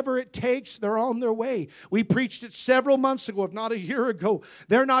whatever it takes, they're on their way. We preached it several months ago, if not a year ago.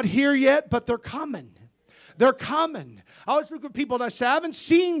 They're not here yet, but they're coming. They're coming. I always look at people and I say, I haven't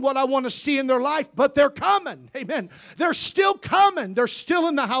seen what I want to see in their life, but they're coming. Amen. They're still coming. They're still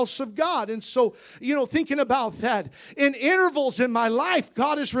in the house of God. And so, you know, thinking about that, in intervals in my life,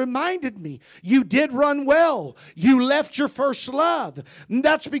 God has reminded me, you did run well. You left your first love. And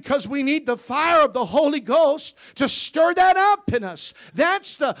that's because we need the fire of the Holy Ghost to stir that up in us.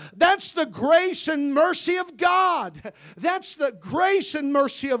 That's the grace and mercy of God. That's the grace and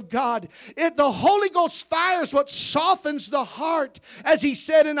mercy of God. The Holy Ghost fire is what softens the heart, as He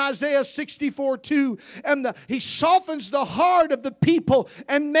said in Isaiah 64:2. And He softens the heart of the people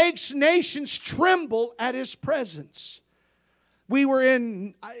and makes nations tremble at His presence. We were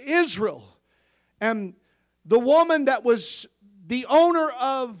in Israel, and the woman that was the owner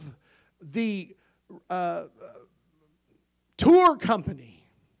of the tour company,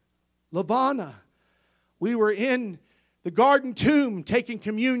 Lavana, we were in the Garden Tomb taking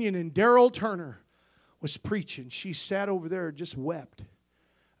communion, and Daryl Turner was preaching. She sat over there and just wept.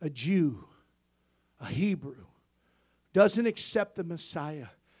 A Jew, a Hebrew, doesn't accept the Messiah.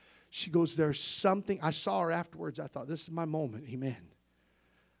 She goes, there's something. I saw her afterwards. I thought, this is my moment. Amen.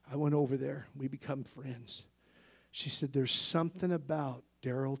 I went over there. We become friends. She said, there's something about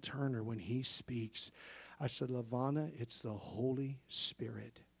Daryl Turner when he speaks. I said, Lavana, it's the Holy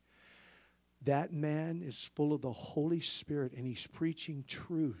Spirit. That man is full of the Holy Spirit, and he's preaching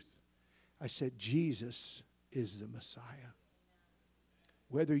truth. I said, Jesus is the Messiah.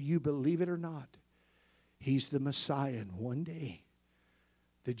 Whether you believe it or not, he's the Messiah. And one day,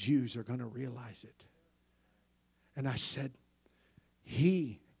 the Jews are going to realize it. And I said,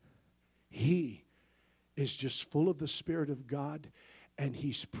 he is just full of the Spirit of God, and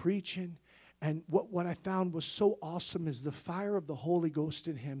he's preaching. And what I found was so awesome is the fire of the Holy Ghost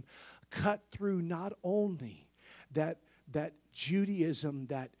in him cut through not only that Judaism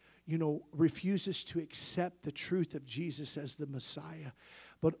that, refuses to accept the truth of Jesus as the Messiah,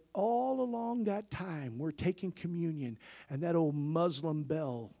 but all along that time, we're taking communion, and that old Muslim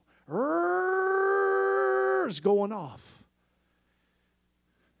bell is going off.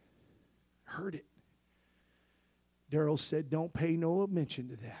 Heard it. Daryl said, don't pay no mention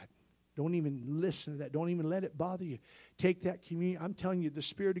to that. Don't even listen to that. Don't even let it bother you. Take that communion. I'm telling you, the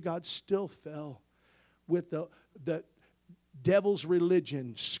Spirit of God still fell with the devil's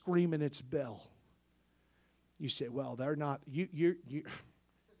religion screaming its bell. You say, well, they're not.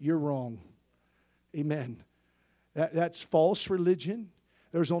 You're wrong. Amen. That's false religion.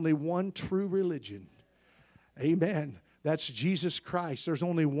 There's only one true religion. Amen. That's Jesus Christ. There's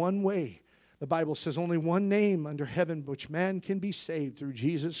only one way. The Bible says only one name under heaven which man can be saved, through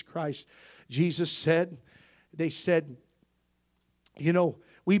Jesus Christ. Jesus said, they said,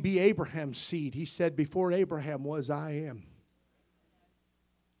 we be Abraham's seed. He said, before Abraham was, I am.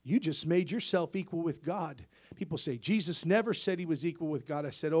 You just made yourself equal with God. People say, Jesus never said he was equal with God.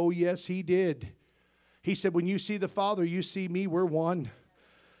 I said, oh yes, he did. He said, when you see the Father, you see me, we're one.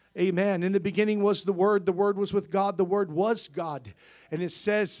 Amen. In the beginning was the Word was with God, the Word was God. And it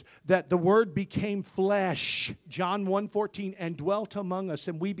says that the Word became flesh, John 1:14, and dwelt among us,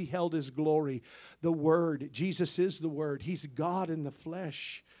 and we beheld his glory. The Word, Jesus is the Word. He's God in the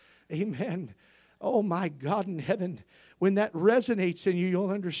flesh. Amen. Oh my God in heaven. When that resonates in you, you'll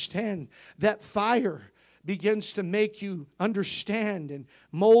understand that fire begins to make you understand and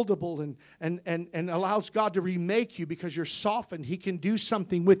moldable and allows God to remake you because you're softened. He can do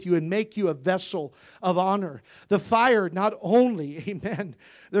something with you and make you a vessel of honor. The fire not only, amen,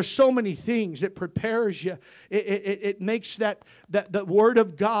 there's so many things. It prepares you. It makes that the Word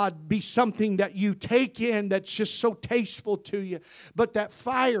of God be something that you take in that's just so tasteful to you. But that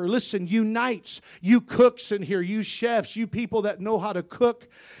fire, listen, unites you cooks in here, you chefs, you people that know how to cook.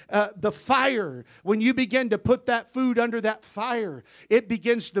 The fire, when you begin to put that food under that fire, it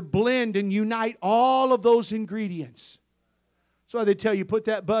begins to blend and unite all of those ingredients. That's why they tell you put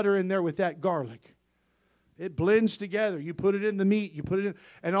that butter in there with that garlic. It blends together. You put it in the meat, you put it in,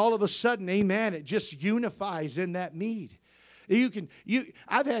 and all of a sudden, amen, it just unifies in that meat.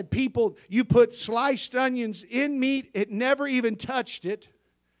 I've had people, you put sliced onions in meat, it never even touched it,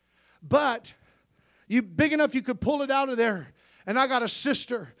 but you big enough you could pull it out of there. And I got a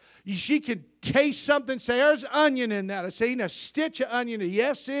sister, she can taste something, say, there's onion in that. I say, ain't a stitch of onion.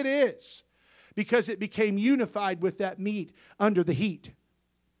 Yes, it is. Because it became unified with that meat under the heat.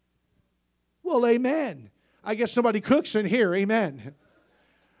 Well, amen. I guess somebody cooks in here, amen.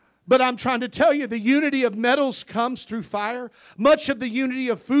 But I'm trying to tell you, the unity of metals comes through fire. Much of the unity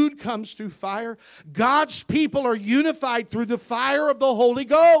of food comes through fire. God's people are unified through the fire of the Holy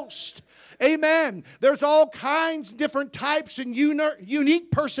Ghost. Amen. There's all kinds, different types and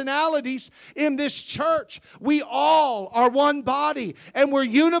unique personalities in this church. We all are one body and we're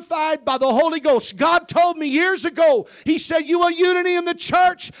unified by the Holy Ghost. God told me years ago, He said, you want unity in the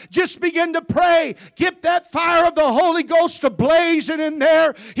church? Just begin to pray. Get that fire of the Holy Ghost ablazing in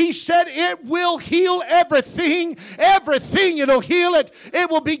there. He said it will heal everything. Everything, it'll heal it.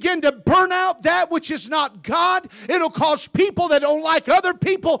 It will begin to burn out that which is not God. It'll cause people that don't like other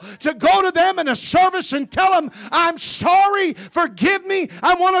people to go to them in a service and tell them, I'm sorry, forgive me.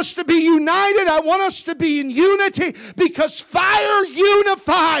 I want us to be united. I want us to be in unity because fire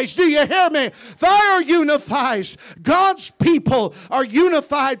unifies. Do you hear me? Fire unifies. God's people are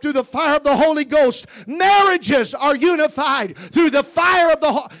unified through the fire of the Holy Ghost. Marriages are unified through the fire of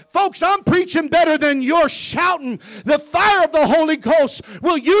the Folks, I'm preaching better than you're shouting. The fire of the Holy Ghost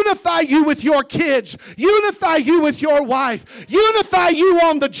will unify you with your kids, unify you with your wife, unify you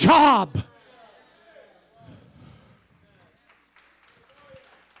on the job.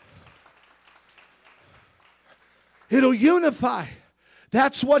 It'll unify.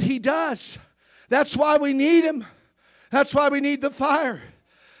 That's what He does. That's why we need Him. That's why we need the fire.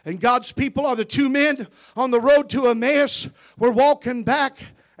 And God's people are the two men on the road to Emmaus. We're walking back,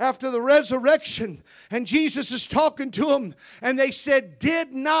 after the resurrection, and Jesus is talking to them, and they said,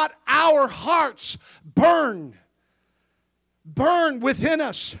 did not our hearts burn within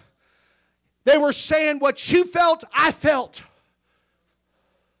us? They were saying, what you felt, I felt.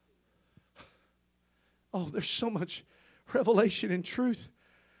 Oh, there's so much revelation and truth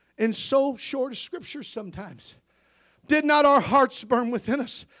in so short a scripture sometimes. Did not our hearts burn within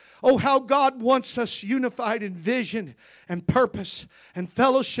us? Oh, how God wants us unified in vision and purpose and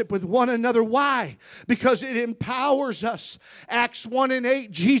fellowship with one another. Why? Because it empowers us. Acts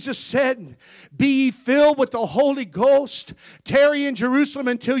 1:8, Jesus said, be ye filled with the Holy Ghost. Tarry in Jerusalem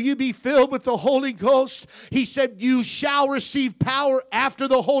until you be filled with the Holy Ghost. He said, you shall receive power after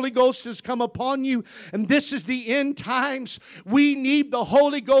the Holy Ghost has come upon you. And this is the end times. We need the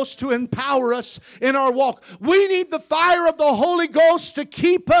Holy Ghost to empower us in our walk. We need the fire of the Holy Ghost to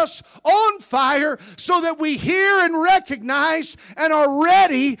keep us on fire so that we hear and recognize and are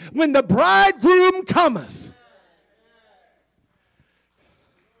ready when the bridegroom cometh.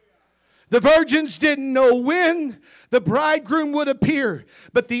 The virgins didn't know when the bridegroom would appear,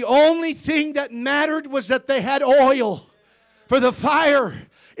 but the only thing that mattered was that they had oil for the fire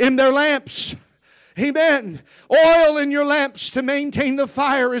in their lamps. Amen. Oil in your lamps to maintain the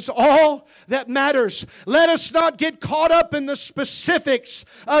fire is all that matters. Let us not get caught up in the specifics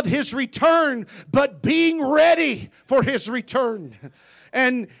of His return, but being ready for His return.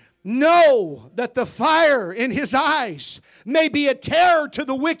 And know that the fire in His eyes may be a terror to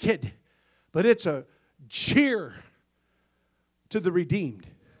the wicked, but it's a cheer to the redeemed.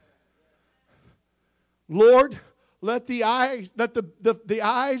 Lord, let the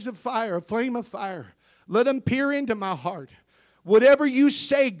eyes of fire, a flame of fire, let them peer into my heart. Whatever you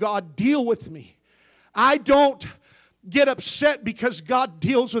say, God, deal with me. I don't get upset because God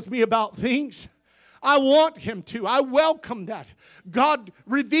deals with me about things. I want Him to. I welcome that. God,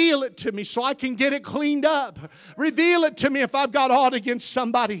 reveal it to me so I can get it cleaned up. Reveal it to me if I've got aught against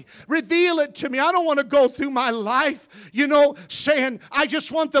somebody. Reveal it to me. I don't want to go through my life, saying, I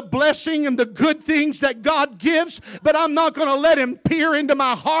just want the blessing and the good things that God gives, but I'm not going to let Him peer into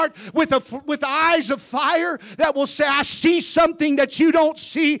my heart with eyes of fire that will say, I see something that you don't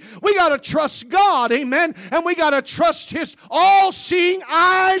see. We got to trust God, amen? And we got to trust His all-seeing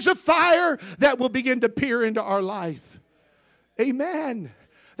eyes of fire that will begin to peer into our life. Amen.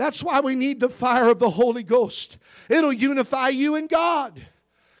 That's why we need the fire of the Holy Ghost. It'll unify you and God.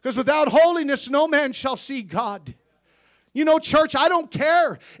 Because without holiness, no man shall see God. Church, I don't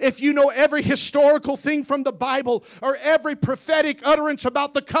care if you know every historical thing from the Bible or every prophetic utterance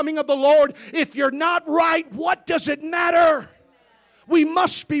about the coming of the Lord. If you're not right, what does it matter? We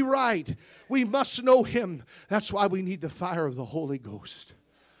must be right. We must know Him. That's why we need the fire of the Holy Ghost.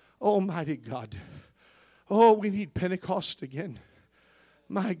 Almighty God. Oh, we need Pentecost again.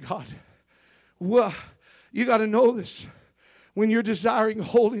 My God. Well, you got to know this. When you're desiring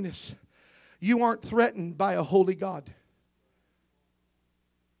holiness, you aren't threatened by a holy God.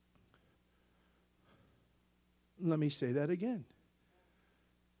 Let me say that again.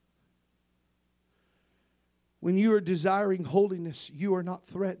 When you are desiring holiness, you are not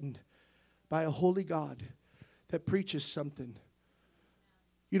threatened by a holy God that preaches something.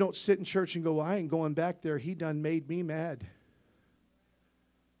 You don't sit in church and go, well, I ain't going back there. He done made me mad.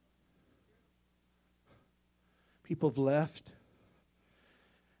 People have left.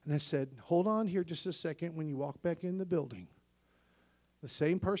 And I said, hold on here just a second. When you walk back in the building, the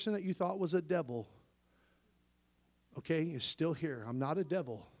same person that you thought was a devil, is still here. I'm not a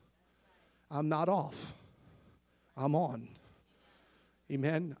devil. I'm not off. I'm on.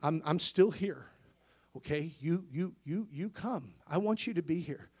 Amen. I'm still here. Okay, you come. I want you to be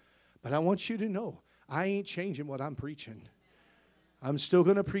here. But I want you to know, I ain't changing what I'm preaching. I'm still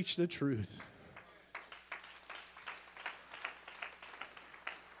going to preach the truth.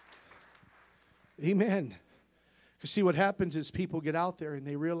 Amen. Because see, what happens is people get out there and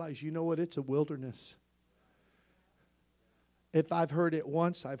they realize, you know what, it's a wilderness. If I've heard it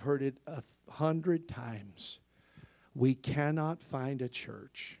once, I've heard it 100 times. We cannot find a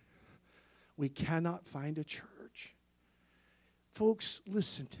church. We cannot find a church. Folks,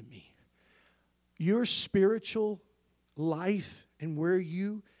 listen to me. Your spiritual life and where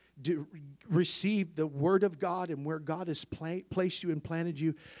you receive the Word of God and where God has placed you and planted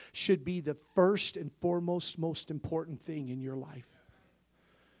you should be the first and foremost, most important thing in your life.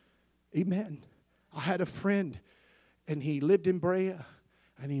 Amen. I had a friend, and he lived in Brea,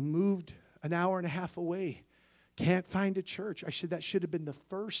 and he moved an hour and a half away. Can't find a church. I said, that should have been the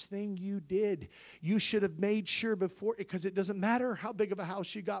first thing you did. You should have made sure before, because it doesn't matter how big of a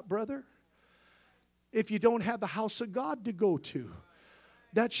house you got, brother, if you don't have the house of God to go to.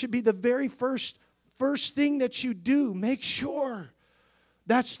 That should be the very first thing that you do. Make sure.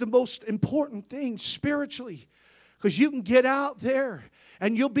 That's the most important thing spiritually. Because you can get out there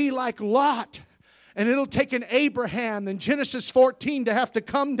and you'll be like Lot. And it'll take an Abraham in Genesis 14 to have to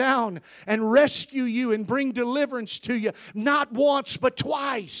come down and rescue you and bring deliverance to you. Not once, but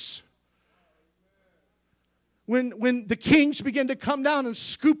twice. When the kings begin to come down and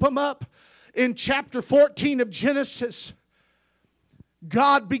scoop them up in chapter 14 of Genesis,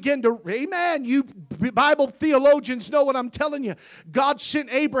 God began to, amen, you Bible theologians know what I'm telling you. God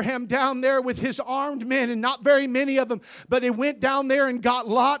sent Abraham down there with his armed men, and not very many of them, but they went down there and got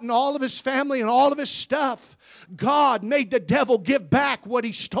Lot and all of his family and all of his stuff. God made the devil give back what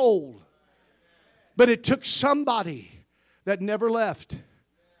he stole. But it took somebody that never left,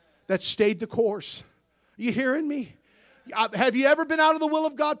 that stayed the course. You hearing me? Have you ever been out of the will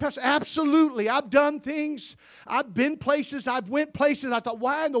of God, Pastor? Absolutely. I've done things. I've been places. I've went places. I thought,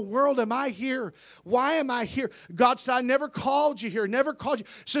 why in the world am I here? Why am I here? God said, I never called you here. Never called you.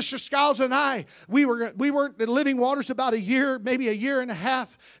 Sister Skiles and I, we were at Living Waters about a year, maybe a year and a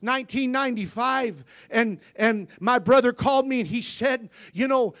half, 1995. And my brother called me and he said,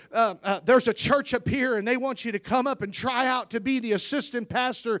 there's a church up here and they want you to come up and try out to be the assistant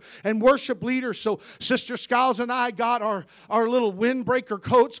pastor and worship leader. So Sister Skiles and I got our little windbreaker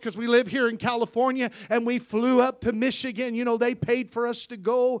coats because we live here in California, and we flew up to Michigan. They paid for us to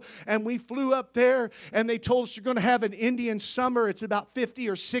go, and we flew up there, and they told us you're going to have an Indian summer. It's about 50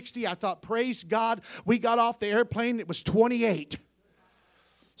 or 60. I thought, praise God. We got off the airplane. It was 28.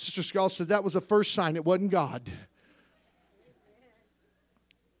 Sister Skull said that was the first sign it wasn't God.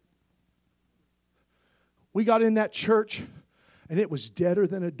 We got in that church, and it was deader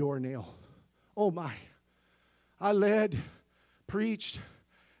than a doornail. Oh, my. I led, preached,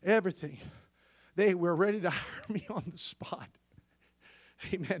 everything. They were ready to hire me on the spot.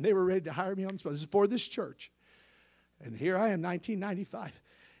 Amen. They were ready to hire me on the spot. This is for this church. And here I am, 1995.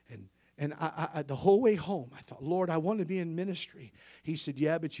 And I the whole way home, I thought, Lord, I want to be in ministry. He said,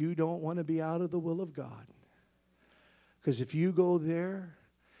 yeah, but you don't want to be out of the will of God. Because if you go there,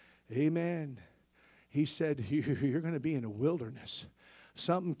 amen, he said, you're going to be in a wilderness.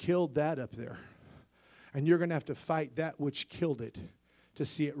 Something killed that up there. And you're going to have to fight that which killed it to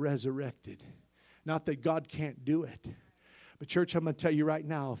see it resurrected. Not that God can't do it. But church, I'm going to tell you right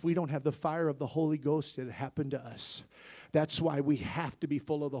now, if we don't have the fire of the Holy Ghost, it happened to us. That's why we have to be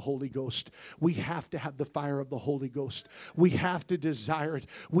full of the Holy Ghost. We have to have the fire of the Holy Ghost. We have to desire it.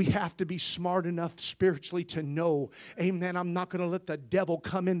 We have to be smart enough spiritually to know, amen, I'm not going to let the devil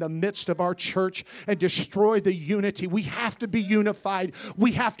come in the midst of our church and destroy the unity. We have to be unified.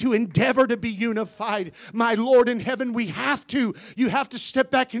 We have to endeavor to be unified. My Lord in heaven, we have to. You have to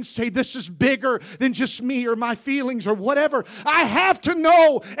step back and say, this is bigger than just me or my feelings or whatever. I have to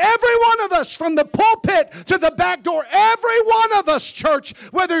know, every one of us, from the pulpit to the back door, every one of us, church,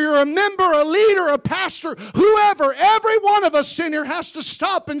 whether you're a member, a leader, a pastor, whoever, every one of us in here has to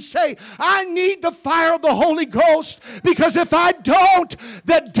stop and say, I need the fire of the Holy Ghost, because if I don't,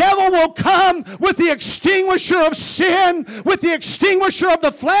 the devil will come with the extinguisher of sin, with the extinguisher of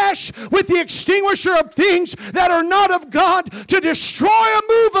the flesh, with the extinguisher of things that are not of God, to destroy a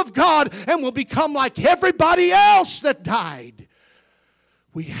move of God, and will become like everybody else that died.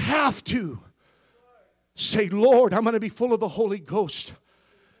 We have to say, Lord, I'm going to be full of the Holy Ghost.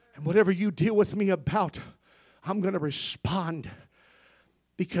 And whatever you deal with me about, I'm going to respond.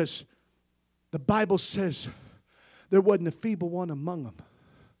 Because the Bible says there wasn't a feeble one among them.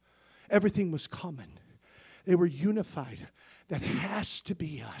 Everything was common. They were unified. That has to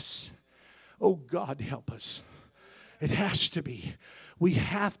be us. Oh, God, help us. It has to be. We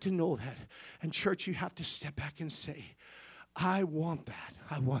have to know that. And church, you have to step back and say, I want that.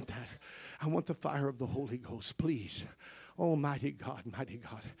 I want that. I want the fire of the Holy Ghost, please. Oh, mighty God,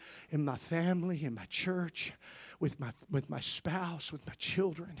 in my family, in my church, with my spouse, with my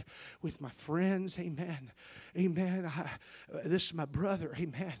children, with my friends, amen. Amen. This is my brother,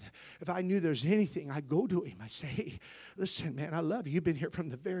 amen. If I knew there's anything, I'd go to him. I say, hey, listen, man, I love you. You've been here from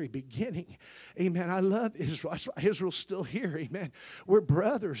the very beginning. Amen. I love Israel. That's why Israel's still here, amen. We're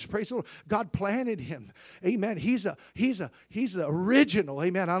brothers. Praise the Lord. God planted him. Amen. He's the original,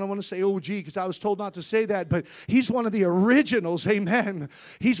 amen. I don't want to say OG because I was told not to say that, but he's one of the originals, amen.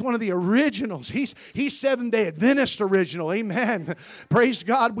 He's one of the originals. He's Seventh-day Adventist original, amen. Praise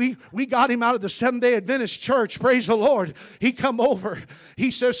God. We got him out of the Seventh-day Adventist church. Praise the Lord. He come over. He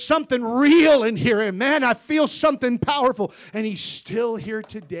says something real in here. And man, I feel something powerful. And he's still here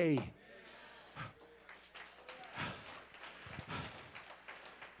today.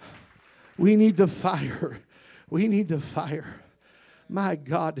 We need the fire. We need the fire. My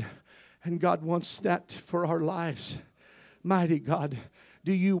God. And God wants that for our lives. Mighty God.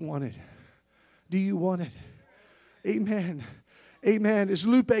 Do you want it? Do you want it? Amen. Amen. As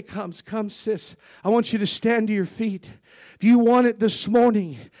Lupe comes, come sis. I want you to stand to your feet. If you want it this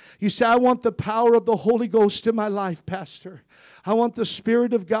morning, you say, I want the power of the Holy Ghost in my life, Pastor. I want the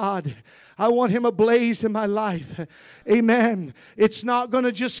Spirit of God. I want Him ablaze in my life. Amen. It's not going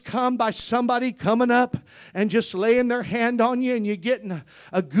to just come by somebody coming up and just laying their hand on you and you getting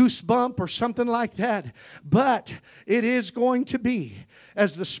a goosebump or something like that. But it is going to be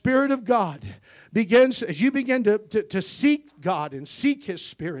as the Spirit of God begins, as you begin to seek God and seek His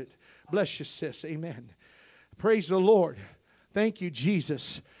Spirit. Bless you, sis. Amen. Praise the Lord. Thank you,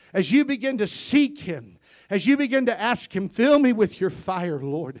 Jesus. As you begin to seek Him, as you begin to ask Him, fill me with your fire,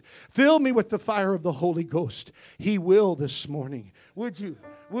 Lord. Fill me with the fire of the Holy Ghost. He will this morning. Would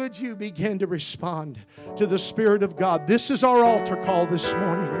you begin to respond to the Spirit of God? This is our altar call this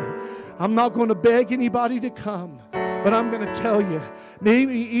morning. I'm not going to beg anybody to come, but I'm going to tell you,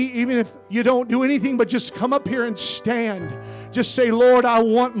 maybe even if you don't do anything but just come up here and stand. Just say, Lord, I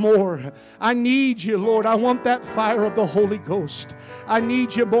want more. I need you, Lord. I want that fire of the Holy Ghost. I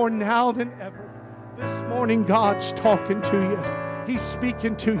need you more now than ever. This morning, God's talking to you. He's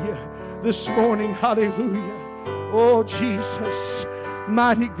speaking to you this morning. Hallelujah. Oh, Jesus.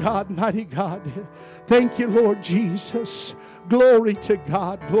 Mighty God, mighty God. Thank you, Lord Jesus. Glory to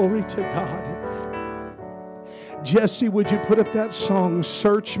God. Glory to God. Jesse, would you put up that song,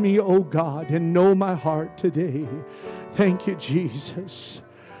 Search Me, O God, and Know My Heart today. Thank you, Jesus.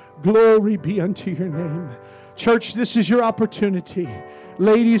 Glory be unto your name. Church, this is your opportunity.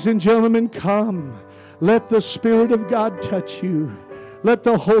 Ladies and gentlemen, come. Let the Spirit of God touch you. Let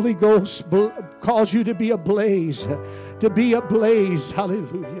the Holy Ghost cause you to be ablaze. To be ablaze.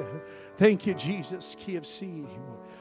 Hallelujah. Thank you, Jesus. Key of C.